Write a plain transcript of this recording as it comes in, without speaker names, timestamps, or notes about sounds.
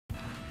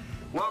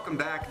Welcome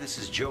back. This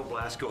is Joe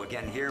Blasco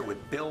again here with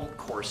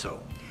BillCorso.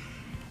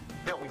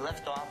 Bill, we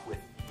left off with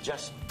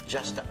just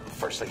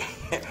firstly,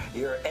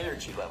 your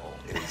energy level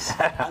is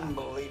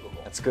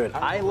unbelievable. That's good.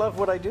 I love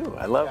what I do.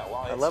 I love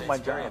my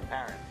job. Very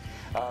apparent.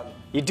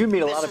 You do meet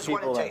a lot of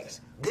people. This is what it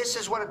takes. This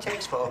is what it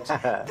takes, folks.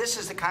 This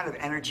is the kind of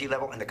energy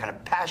level and the kind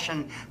of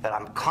passion that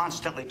I'm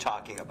constantly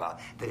talking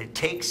about that it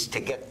takes to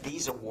get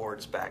these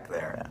awards back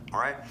there. Yeah. All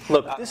right.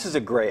 Look, this is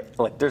a great.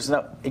 Like, there's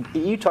no.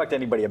 You talk to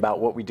anybody about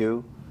what we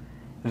do,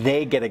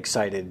 they get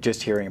excited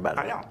just hearing about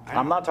it. I know.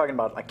 I'm not talking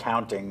about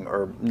accounting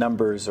or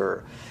numbers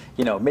or,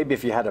 maybe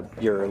if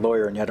you're a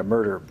lawyer and you had a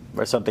murder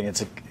or something,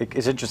 it's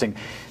interesting.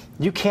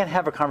 You can't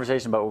have a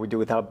conversation about what we do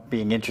without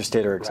being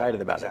interested or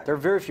excited about it. There are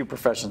very few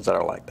professions that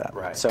are like that.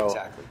 Right. So,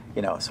 exactly.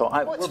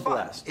 We're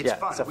blessed. It's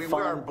fun. It's we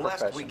are blessed.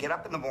 Profession. We get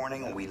up in the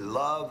morning and we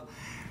love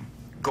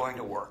going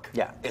to work.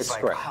 Yeah, it's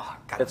like, great. Oh,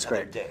 got it's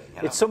another great. day.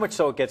 It's so much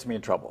so it gets me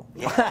in trouble.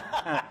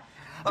 Yeah.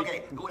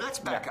 Okay, let's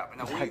back up.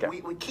 Now,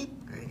 we keep.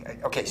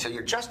 Okay, so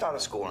you're just out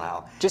of school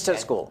now. Just out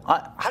of school.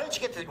 How did you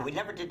get the? We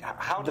never did.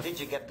 How did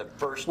you get the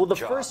first? Well, the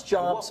job? first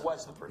job. What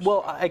was the first?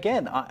 Well, job?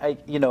 Again, I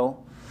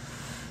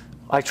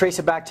trace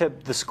it back to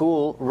the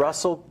school.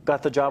 Russell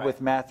got the job with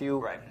Matthew.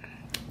 Right.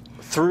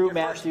 Through your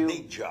Matthew.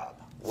 First big job.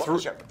 What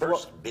was your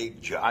first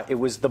big job? It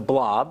was the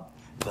Blob.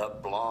 The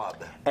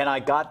Blob. And I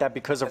got that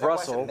because of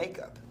Russell. Wasn't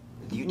makeup.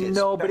 You did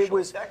but it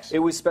was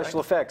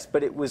special effects.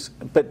 But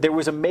there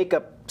was a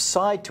makeup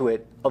side to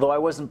it, although I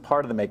wasn't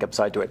part of the makeup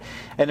side to it.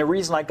 And the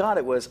reason I got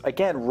it was,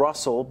 again,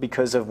 Russell,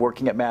 because of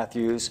working at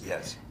Matthews,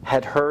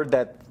 had heard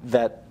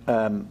that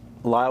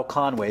Lyle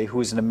Conway,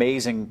 who's an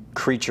amazing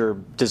creature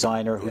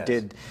designer who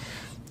did,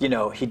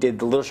 he did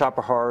The Little Shop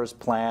of Horrors,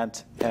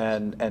 Plant,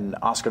 and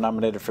Oscar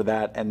nominated for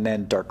that, and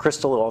then Dark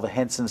Crystal, all the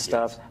Henson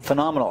stuff.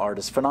 Phenomenal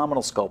artist,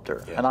 phenomenal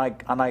sculptor, and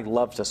I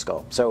love to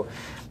sculpt. So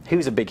he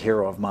was a big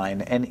hero of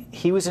mine, and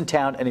he was in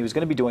town, and he was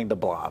going to be doing The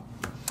Blob.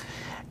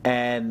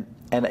 And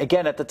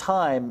again, at the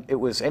time, it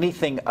was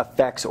anything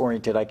effects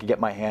oriented I could get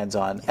my hands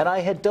on. And I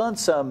had done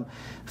some,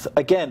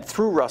 again,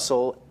 through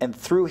Russell and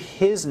through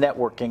his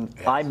networking,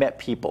 I met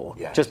people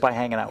just by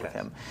hanging out with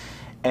him.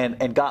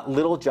 And got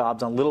little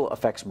jobs on little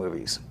effects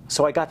movies.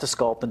 So I got to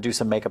sculpt and do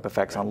some makeup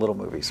effects on little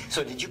movies.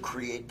 So did you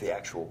create the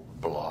actual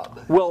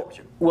Blob? Tell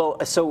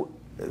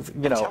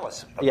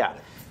us about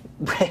it.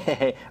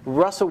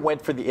 Russell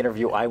went for the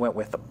interview. I went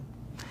with him.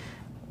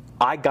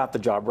 I got the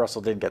job.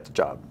 Russell didn't get the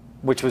job,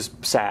 which was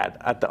sad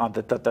at the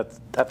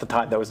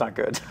time. That was not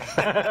good.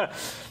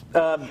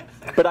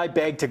 But I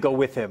begged to go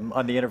with him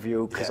on the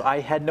interview because I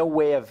had no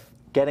way of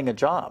getting a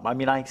job. I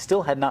mean, I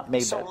still had not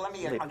made that. So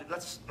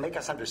let's make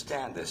us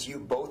understand this. You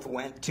both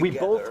went together. We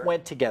both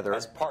went together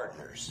as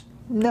partners.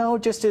 No,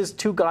 just as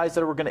two guys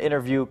that were going to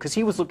interview, because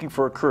he was looking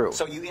for a crew.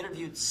 So you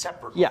interviewed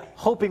separately? Yeah,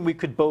 hoping we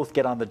could both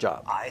get on the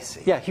job. I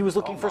see. Yeah, he was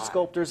looking for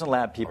sculptors and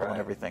lab people and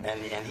everything.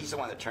 And he's the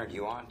one that turned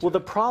you on to the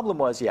problem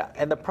was,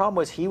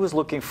 he was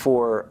looking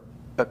for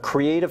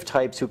creative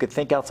types who could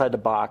think outside the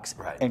box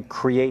and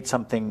create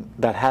something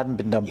that hadn't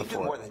been done before. You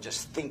do more than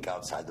just think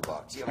outside the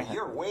box. I mean,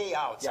 you're way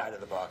outside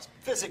of the box,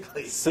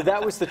 physically. So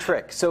that was the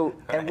trick. So,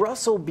 and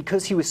Russell,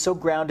 because he was so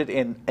grounded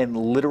in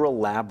literal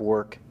lab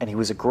work, and he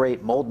was a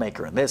great mold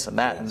maker and this and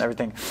that and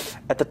everything,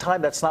 at the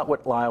time, that's not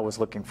what Lyle was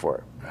looking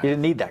for. He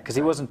didn't need that, because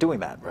he wasn't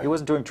doing that. He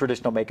wasn't doing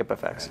traditional makeup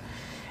effects.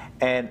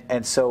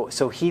 And so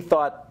he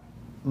thought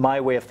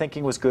my way of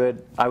thinking was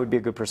good. I would be a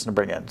good person to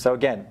bring in. So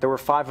again, there were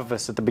 5 of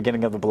us at the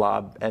beginning of the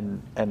Blob,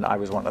 and I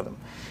was one of them.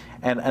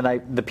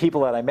 And the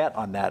people that I met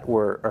on that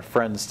are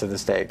friends to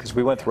this day, because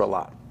we went through a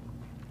lot.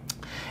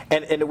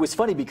 And it was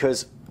funny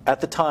because at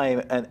the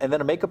time, and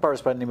then a makeup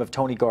artist by the name of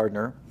Tony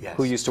Gardner,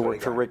 who used to work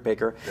for Rick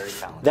Baker,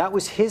 that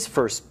was his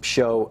first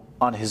show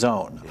on his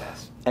own.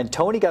 And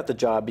Tony got the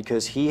job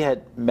because he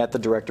had met the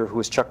director, who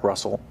was Chuck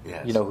Russell,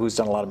 who's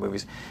done a lot of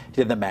movies. He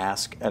did The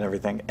Mask and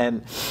everything.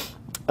 And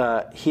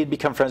he had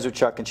become friends with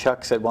Chuck, and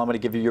Chuck said, well, I'm going to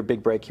give you your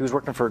big break. He was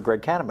working for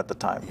Greg Canham at the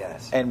time,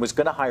 and was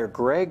going to hire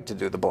Greg to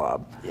do the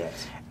Blob.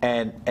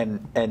 And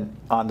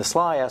on the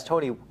sly, I asked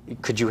Tony,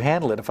 could you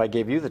handle it if I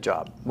gave you the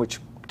job? Which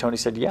Tony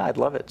said, yeah, I'd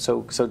love it.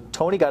 So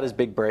Tony got his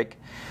big break.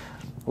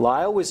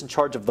 Lyle was in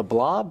charge of the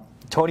Blob.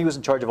 Tony was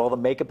in charge of all the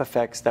makeup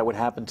effects that would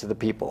happen to the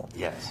people.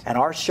 And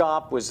our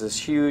shop was this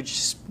huge,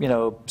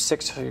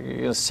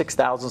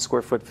 6,000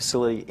 square foot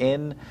facility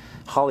in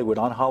Hollywood,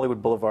 on Hollywood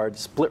Boulevard,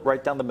 split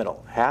right down the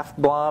middle. Half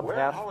Blob,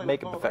 half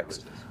makeup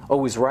effects. Oh,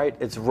 it was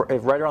it's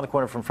right around the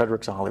corner from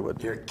Fredericks and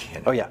Hollywood. You're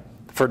kidding. Oh, yeah.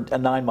 For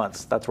 9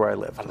 months, that's where I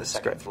lived. On the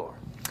second floor?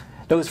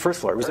 No, it was first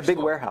floor. It was a big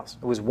warehouse.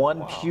 It was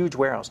one huge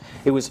warehouse.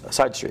 It was a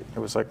side street. It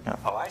was like,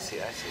 Oh, I see.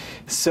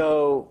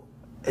 So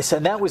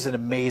that was an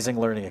amazing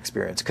learning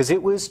experience, because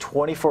it was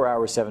 24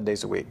 hours, 7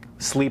 days a week,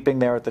 sleeping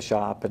there at the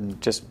shop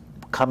and just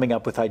coming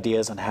up with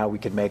ideas on how we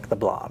could make the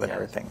Blob and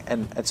everything.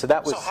 And so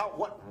that was. So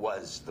what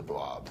was the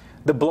Blob?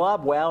 The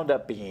Blob wound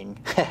up being,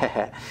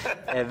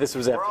 and this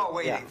was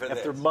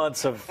after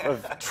months of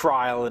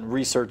trial and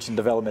research and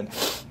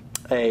development.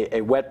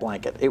 a wet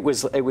blanket. It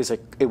was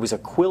a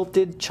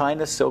quilted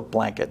China silk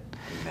blanket.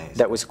 Amazing.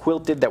 That was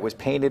quilted, that was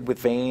painted with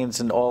veins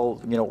and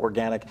all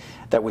organic,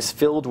 that was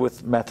filled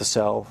with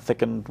Methocel,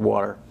 thickened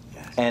water.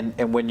 Yes.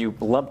 And when you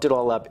lumped it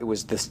all up, it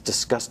was this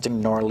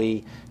disgusting,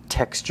 gnarly,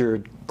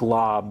 textured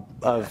glob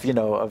of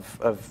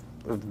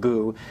of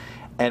goo.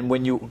 And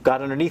when you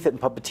got underneath it and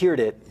puppeteered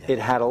it, it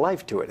had a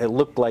life to it. It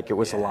looked like it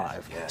was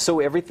alive. Yes. So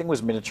everything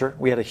was miniature.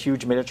 We had a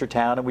huge miniature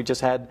town, and we just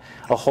had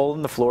a hole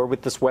in the floor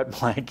with this wet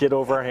blanket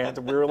over our hands,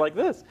 and we were like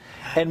this.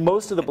 And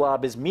most of the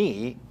blob is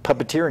me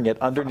puppeteering it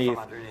underneath,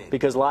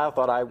 because Lyle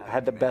thought I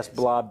had the best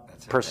blob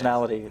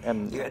personality.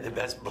 And you had the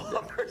best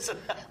blob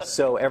personality.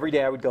 So every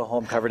day I would go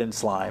home covered in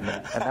slime,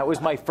 and that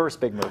was my first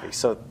big movie.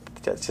 So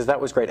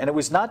that was great. And it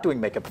was not doing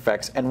makeup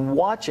effects, and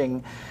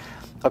watching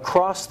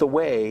across the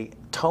way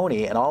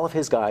Tony and all of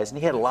his guys, and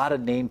he had a lot of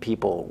named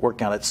people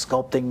working on it,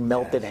 sculpting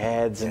melted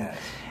heads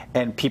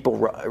and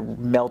people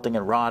melting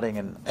and rotting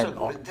and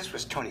so this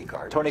was Tony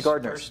Gardner's. Tony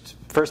Gardner's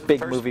first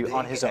big movie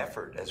on his own.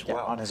 Effort as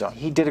well. On his own.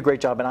 He did a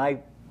great job, and I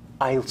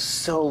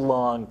so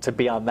longed to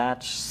be on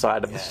that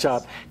side of the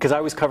shop, because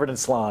I was covered in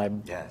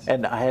slime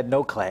and I had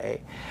no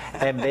clay,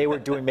 and they were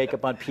doing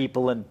makeup on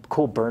people and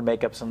cool burn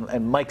makeups,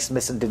 and Mike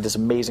Smithson did this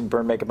amazing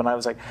burn makeup, and I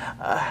was like,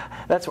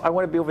 I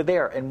want to be over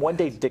there. And one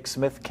day Dick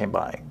Smith came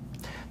by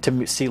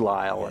to see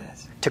Lyle and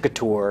took a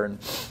tour, and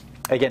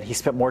again he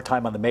spent more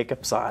time on the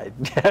makeup side,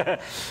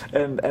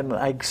 and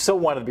I so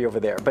wanted to be over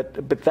there.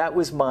 But that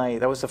was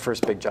the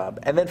first big job,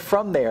 and then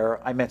from there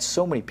I met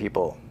so many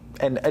people,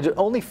 and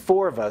only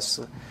 4 of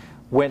us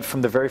went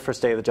from the very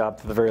first day of the job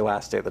to the very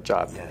last day of the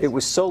job. Yes. It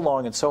was so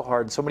long and so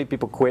hard, and so many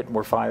people quit and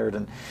were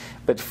fired,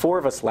 but 4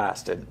 of us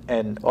lasted,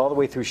 and all the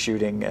way through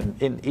shooting,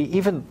 and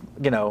even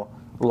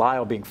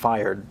Lyle being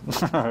fired,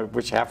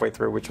 which halfway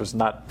through, which was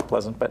not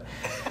pleasant. But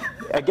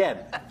again,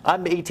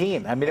 I'm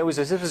 18. I mean, this was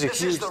a huge thing.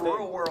 This is the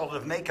real world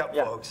of makeup,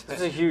 folks. This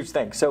is a huge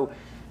thing. So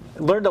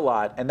learned a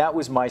lot, and that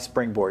was my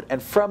springboard.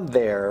 And from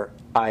there,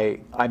 I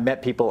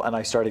met people, and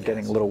I started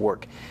getting a little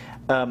work.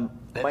 The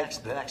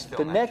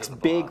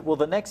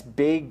next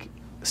big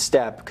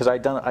step, because I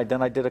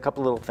did a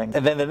couple little things,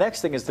 and then the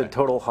next thing is the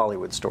total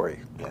Hollywood story.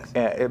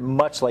 Yes.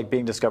 Much like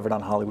being discovered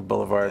on Hollywood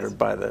Boulevard, or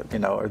by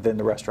the or then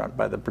the restaurant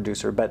by the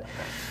producer, but.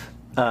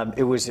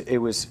 It was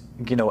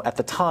at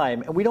the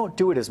time, and we don't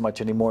do it as much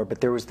anymore,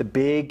 but there was the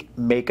big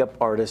makeup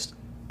artist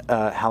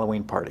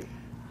Halloween party.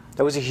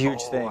 That was a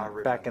huge thing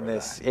back in the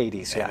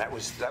 80s. And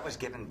that was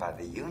given by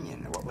the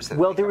union. What was the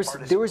Well, there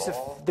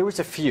was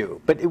a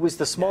few, but it was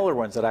the smaller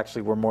ones that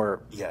actually were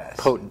more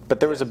potent. But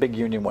there was a big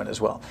union one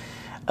as well.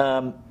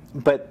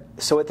 But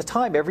so at the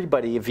time,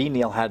 everybody, V.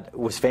 Neal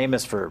was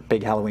famous for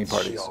big Halloween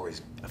parties. She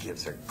always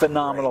gives her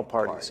phenomenal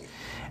parties.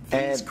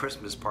 V's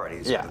Christmas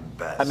parties are the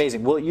best.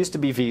 Amazing. Well, it used to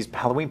be V's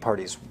Halloween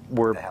parties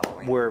were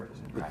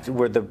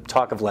the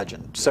talk of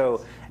legend.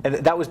 So, and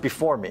that was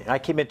before me. I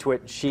came into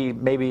it. She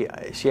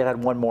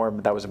had one more,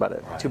 but that was about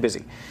it. Too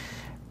busy.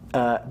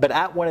 But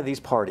at one of these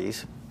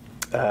parties,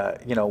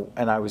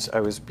 and I was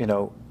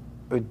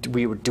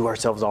we would do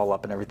ourselves all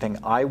up and everything.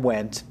 I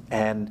went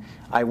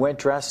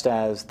dressed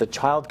as the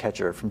child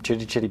catcher from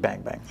Chitty Chitty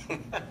Bang Bang.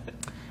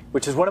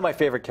 Which is one of my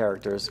favorite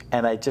characters,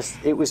 and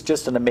it was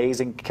just an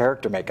amazing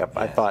character makeup,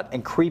 I thought,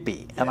 and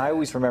creepy, and I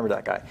always remember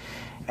that guy.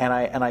 And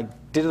I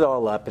did it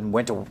all up and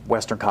went to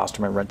Western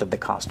Costume and rented the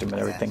costume and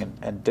everything,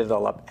 and did it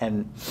all up.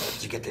 And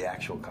did you get the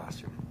actual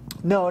costume?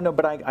 No,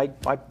 but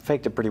I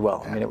faked it pretty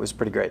well. I mean, it was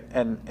pretty great.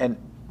 And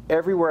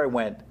everywhere I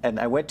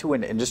went to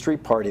an industry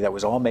party that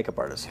was all makeup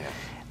artists,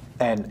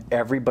 and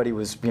everybody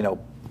was,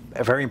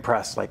 very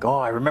impressed, like, oh,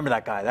 I remember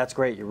that guy. That's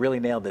great. You really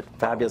nailed it.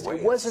 Fabulous.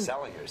 It wasn't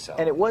selling yourself.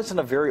 And it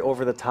wasn't a very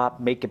over-the-top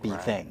makeup-y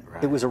thing.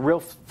 Right. It was a real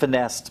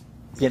finessed,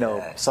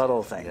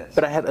 subtle thing. Yes.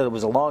 But it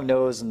was a long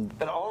nose, and.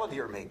 But all of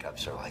your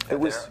makeups are like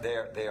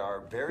that. They are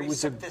very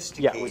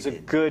sophisticated. It was a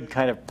good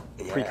kind of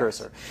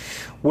precursor.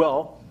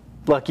 Well,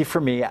 lucky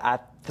for me,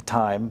 at the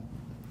time,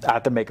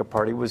 at the makeup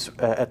party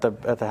at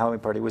the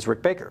Halloween party was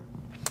Rick Baker,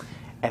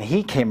 and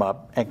he came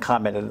up and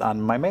commented on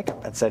my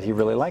makeup and said he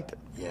really liked it.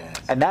 Yes.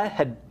 And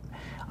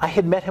I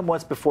had met him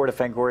once before at a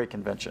Fangoria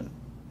convention.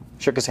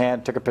 Shook his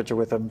hand, took a picture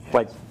with him,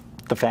 like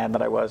the fan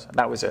that I was, and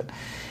that was it.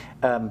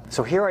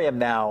 So here I am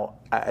now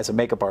as a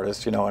makeup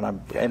artist, and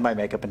I'm in my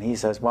makeup, and he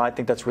says, well, I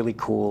think that's really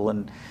cool,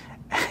 and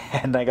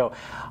I go,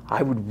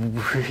 I would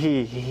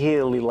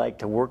really like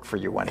to work for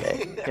you one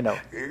day,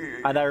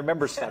 And I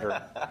remember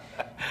stuttering.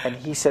 And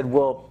he said,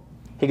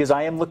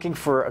 I am looking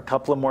for a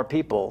couple of more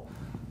people.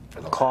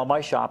 Call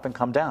my shop and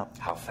come down.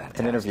 How fantastic.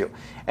 An interview.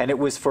 And it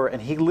was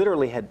and he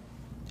literally had.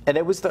 And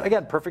it was,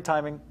 again, perfect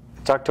timing.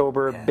 It's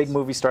October, big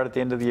movie start at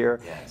the end of the year.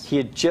 Yes. He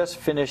had just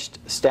finished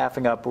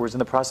staffing up, or was in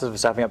the process of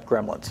staffing up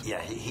Gremlins. Yeah,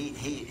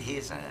 he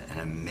is an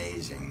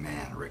amazing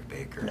man, Rick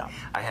Baker. Yeah.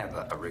 I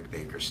have a Rick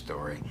Baker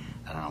story,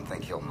 and I don't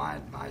think he'll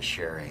mind my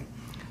sharing.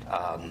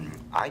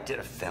 I did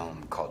a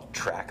film called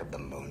Track of the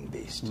Moon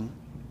Beast. Mm-hmm.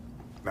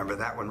 Remember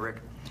that one,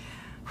 Rick?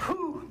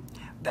 Whew.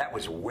 that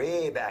was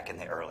way back in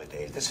the early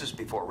days. This was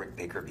before Rick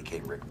Baker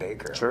became Rick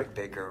Baker. Sure. Rick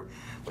Baker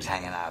was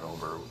hanging out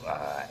over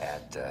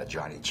at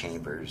Johnny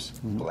Chambers'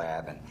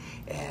 lab,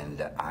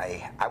 and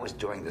I was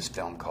doing this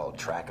film called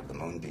Track of the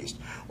Moon Beast,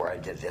 where I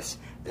did this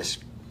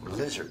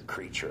lizard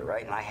creature,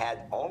 right? And I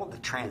had all of the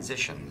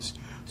transitions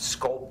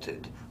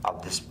sculpted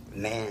of this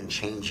man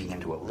changing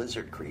into a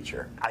lizard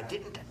creature. I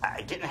didn't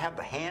have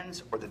the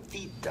hands or the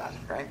feet done,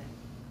 right?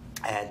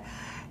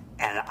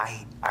 And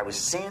I was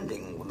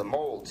sanding the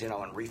molds, and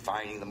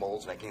refining the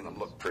molds, making them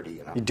look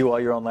pretty. You do all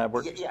your own lab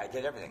work? Yeah, I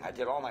did everything. I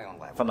did all my own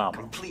lab work.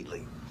 Phenomenal.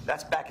 Completely.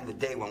 That's back in the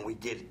day when we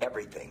did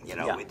everything,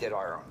 Yeah. We did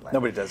our own lab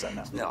Nobody work. does that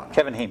now. No.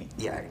 Kevin Haney.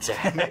 Yeah,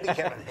 exactly. Maybe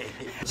Kevin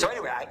Haney. So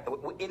anyway, I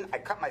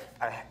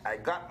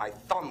got my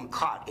thumb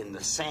caught in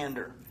the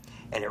sander,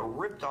 and it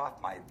ripped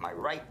off my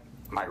right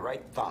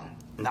thumb,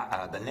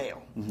 not the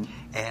nail.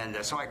 And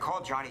so I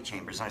called Johnny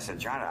Chambers and I said,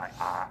 John,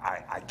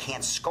 I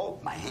can't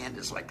sculpt. My hand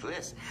is like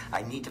this.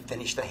 I need to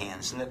finish the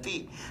hands and the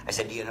feet. I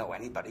said, do you know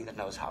anybody that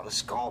knows how to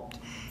sculpt?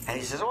 And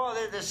he says, oh,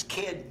 there's this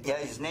kid. Yeah,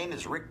 his name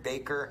is Rick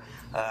Baker.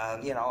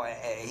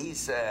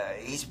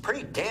 He's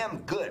pretty damn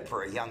good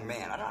for a young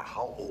man. I don't know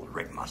how old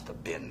Rick must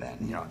have been then.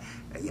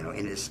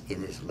 In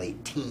his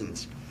late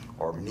teens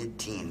or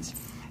mid-teens.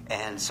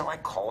 And so I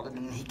called him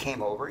and he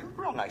came over. He was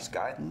a real nice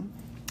guy.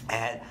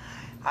 And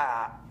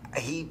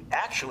he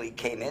actually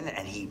came in,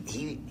 and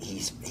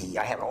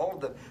I had all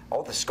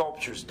the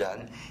sculptures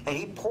done, and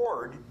he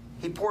poured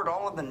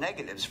all of the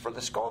negatives for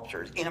the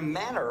sculptures in a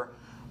manner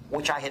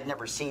which I had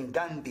never seen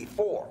done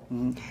before.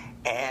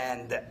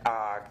 And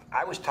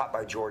I was taught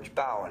by George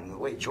Bow, and the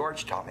way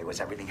George taught me was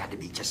everything had to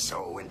be just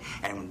so,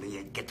 and when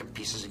you get the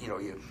pieces,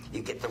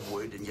 you get the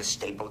wood and you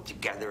staple it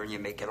together and you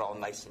make it all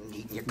nice and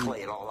neat and you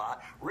clay it all out.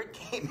 Rick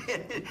came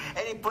in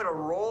and he put a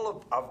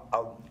roll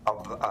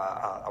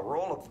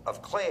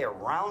of clay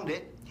around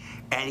it,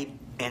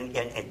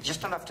 and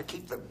just enough to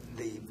keep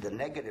the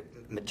negative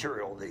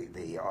material,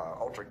 the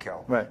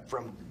ultracal,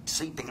 from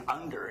seeping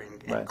under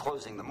and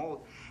closing the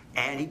mold.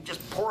 And he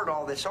just poured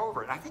all this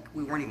over, and I think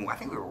we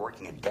were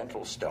working at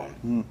Dental Stone.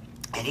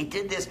 And he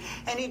did this,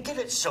 and he did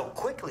it so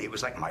quickly. It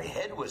was like my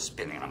head was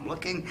spinning. I'm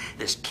looking,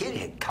 this kid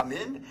had come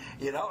in,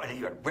 and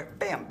he went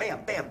bam,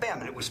 bam, bam,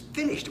 bam, and it was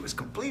finished. It was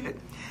completed.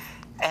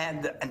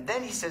 And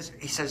then he says,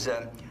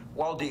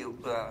 well,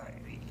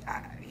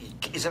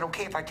 is it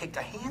okay if I take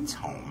the hands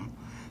home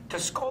to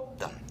sculpt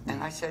them?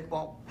 And I said,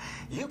 well,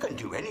 you can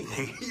do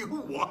anything you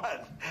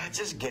want.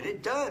 Just get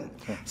it done.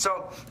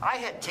 So I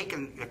had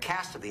taken a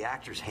cast of the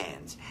actor's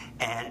hands,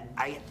 and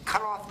I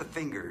cut off the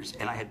fingers,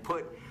 and I had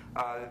put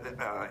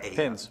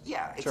pins.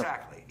 Yeah,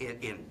 exactly.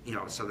 In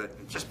so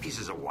that just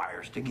pieces of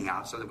wire sticking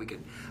out, so that we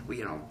could,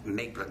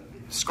 make the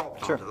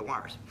sculpt onto the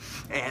wires.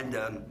 And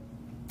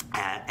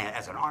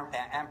as an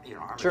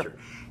armature.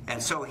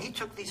 And so he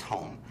took these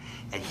home,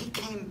 and he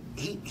came,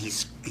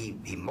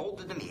 he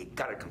molded them, he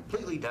got it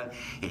completely done,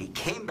 and he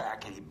came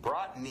back and he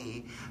brought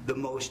me the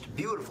most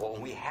beautiful,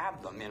 and we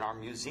have them in our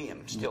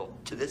museum still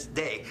to this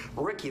day.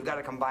 Rick, you've got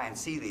to come by and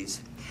see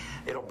these.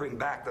 It'll bring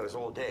back those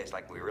old days,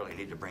 like we really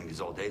need to bring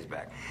these old days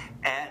back.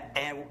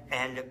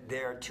 And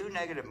there are two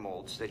negative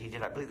molds that he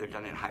did. I believe they're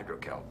done in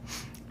hydrocal,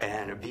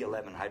 and a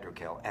B11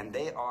 hydrocal, and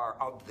they are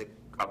of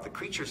the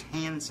creature's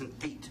hands and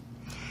feet.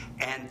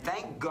 And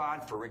thank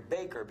God for Rick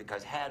Baker,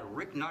 because had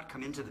Rick not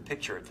come into the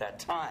picture at that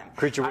time,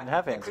 creature wouldn't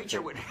have hands. The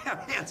creature wouldn't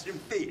have hands and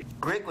feet.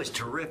 Rick was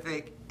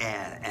terrific,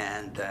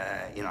 and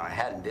it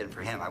hadn't been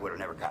for him, I would have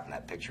never gotten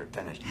that picture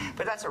finished.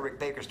 But that's a Rick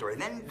Baker story.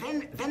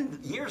 Then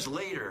years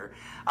later,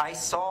 I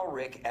saw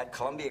Rick at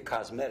Columbia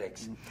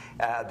Cosmetics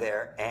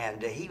there,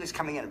 and he was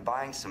coming in and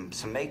buying some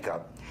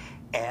makeup,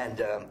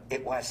 and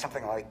it was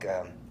something like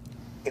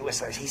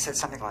he said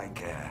something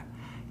like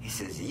he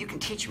says, you can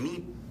teach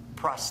me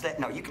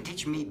you can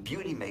teach me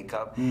beauty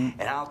makeup,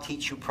 and I'll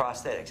teach you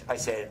prosthetics. I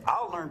said,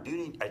 I'll learn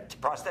beauty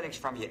prosthetics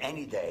from you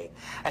any day.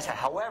 I said,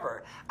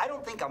 however, I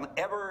don't think I'm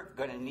ever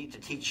going to need to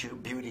teach you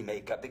beauty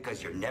makeup,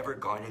 because you're never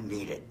going to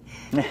need it.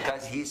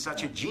 Because he's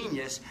such a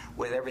genius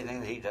with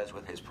everything that he does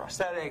with his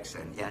prosthetics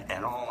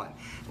and all, and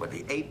with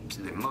the apes,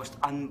 the most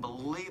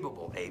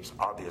unbelievable apes,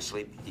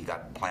 obviously. You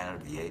got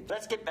Planet of the Apes.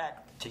 Let's get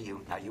back to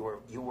you. Now, you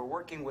were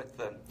working with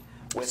the...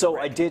 So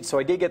Rick.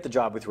 I did get the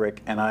job with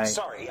Rick, and I'm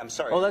sorry.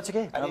 Oh, that's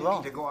okay. I didn't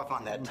mean to go off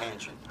on that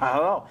tangent. I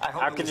don't know.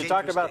 How can you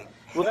talk about?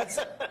 Well,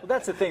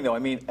 that's the thing, though. I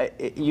mean,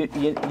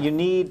 you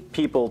need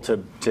people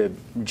to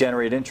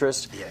generate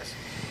interest. Yes.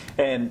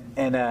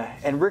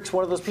 And Rick's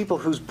one of those people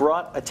who's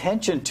brought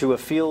attention to a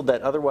field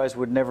that otherwise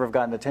would never have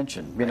gotten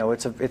attention.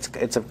 It's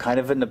a kind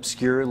of an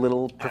obscure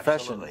little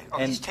profession. Absolutely. Oh,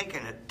 and he's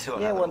taken it to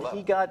another level.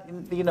 He got,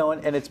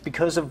 and it's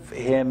because of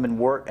him and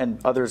work and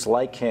others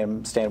like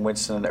him, Stan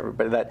Winston and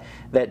everybody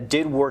that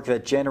did work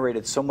that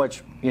generated so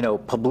much,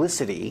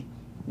 publicity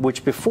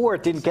which before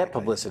it didn't get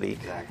publicity,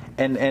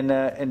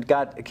 and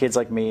got kids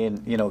like me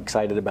and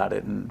excited about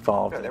it and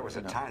involved. Yeah, there was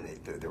a time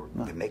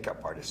the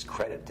makeup artist's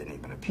credit didn't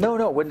even appear.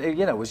 No, when,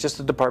 it was just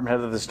the department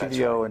head of the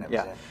studio, right, and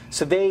yeah.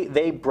 So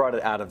they brought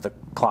it out of the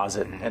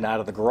closet and out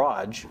of the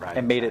garage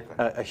and made it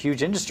a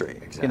huge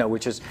industry.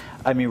 Which is,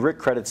 I mean, Rick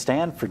credits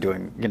Stan for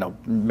doing,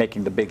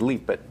 making the big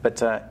leap,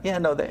 but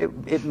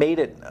it made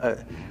it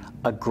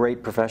a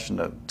great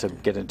profession to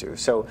get into.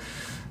 So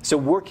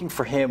working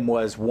for him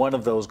was one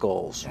of those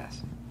goals.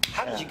 Yes.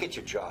 How did you get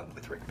your job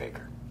with Rick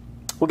Baker?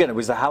 Well, again, it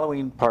was the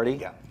Halloween party.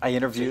 Yeah. I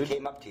interviewed. So he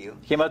came up to you.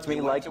 He came up to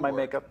me, liked my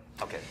makeup.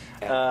 Okay.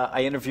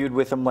 I interviewed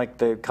with him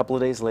like a couple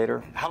of days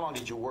later. How long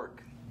did you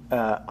work?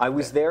 I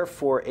was there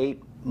for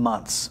 8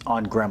 months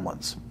on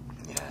Gremlins.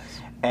 Yes.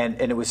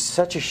 And it was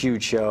such a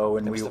huge show.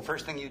 And that was the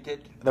first thing you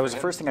did? That was the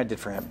first thing I did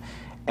for him.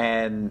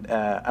 And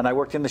I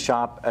worked in the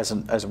shop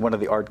as one of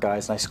the art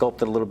guys, and I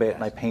sculpted a little bit,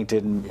 and I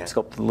painted and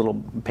painted a little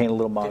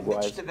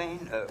mogwais. Did Mitch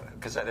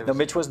Devane? No,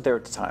 Mitch wasn't there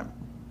at the time.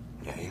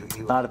 Yeah,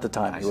 he not at the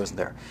time. He wasn't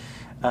there.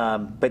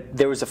 But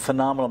there was a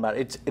phenomenal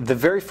amount. The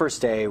very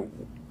first day,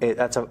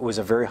 it was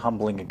a very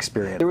humbling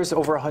experience. There was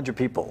over 100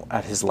 people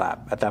at his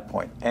lab at that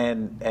point,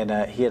 and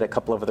he had a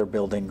couple of other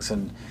buildings,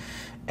 and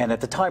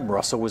at the time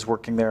Russell was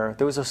working there.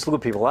 There was a slew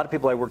of people. A lot of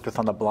people I worked with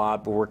on the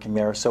Blob were working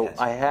there, so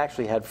I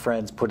actually had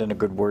friends put in a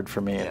good word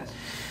for me. Yes.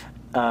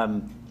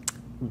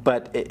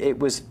 But it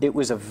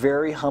was a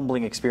very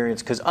humbling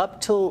experience, because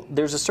up till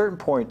there's a certain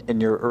point in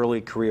your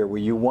early career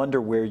where you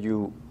wonder where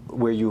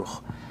you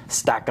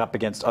stack up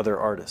against other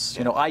artists.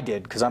 I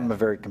did, because I'm a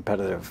very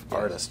competitive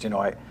artist.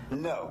 I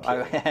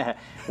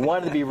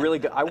wanted to be really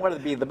good. I wanted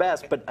to be the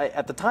best, but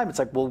at the time it's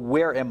like, well,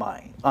 where am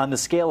I on the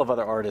scale of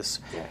other artists?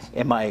 Yes.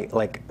 Am I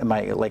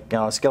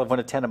on a scale of 1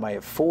 to 10? Am I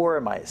a 4?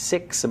 Am I a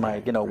 6? Am I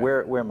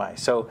where am I?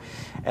 So,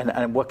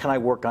 and what can I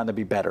work on to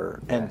be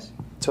better? Yes.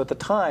 And so at the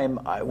time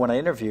when I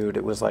interviewed,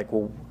 it was like,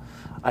 well,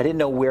 I didn't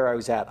know where I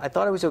was at. I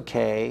thought I was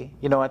okay.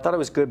 I thought I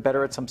was good,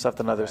 better at some stuff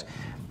than others. Right.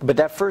 But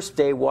that first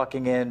day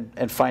walking in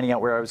and finding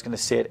out where I was going to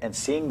sit and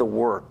seeing the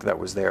work that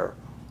was there,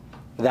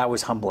 that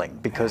was humbling,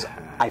 because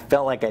I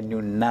felt like I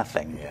knew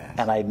nothing. Yes.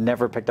 And I'd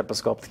never picked up a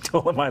sculpting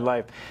tool in my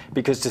life.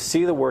 Because to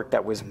see the work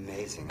that was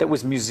amazing, that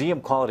was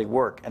museum quality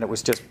work, and it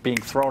was just being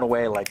thrown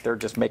away like they're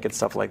just making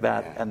stuff like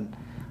that. Yeah. And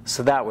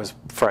so that was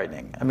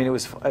frightening. I mean, it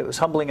was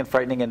humbling and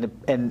frightening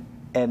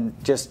and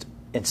just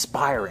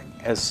inspiring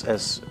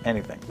as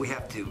anything. We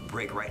have to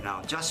break right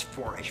now, just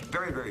for a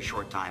very, very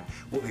short time.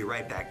 We'll be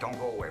right back. Don't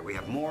go away. We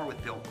have more with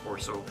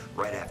BillCorso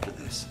right after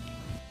this.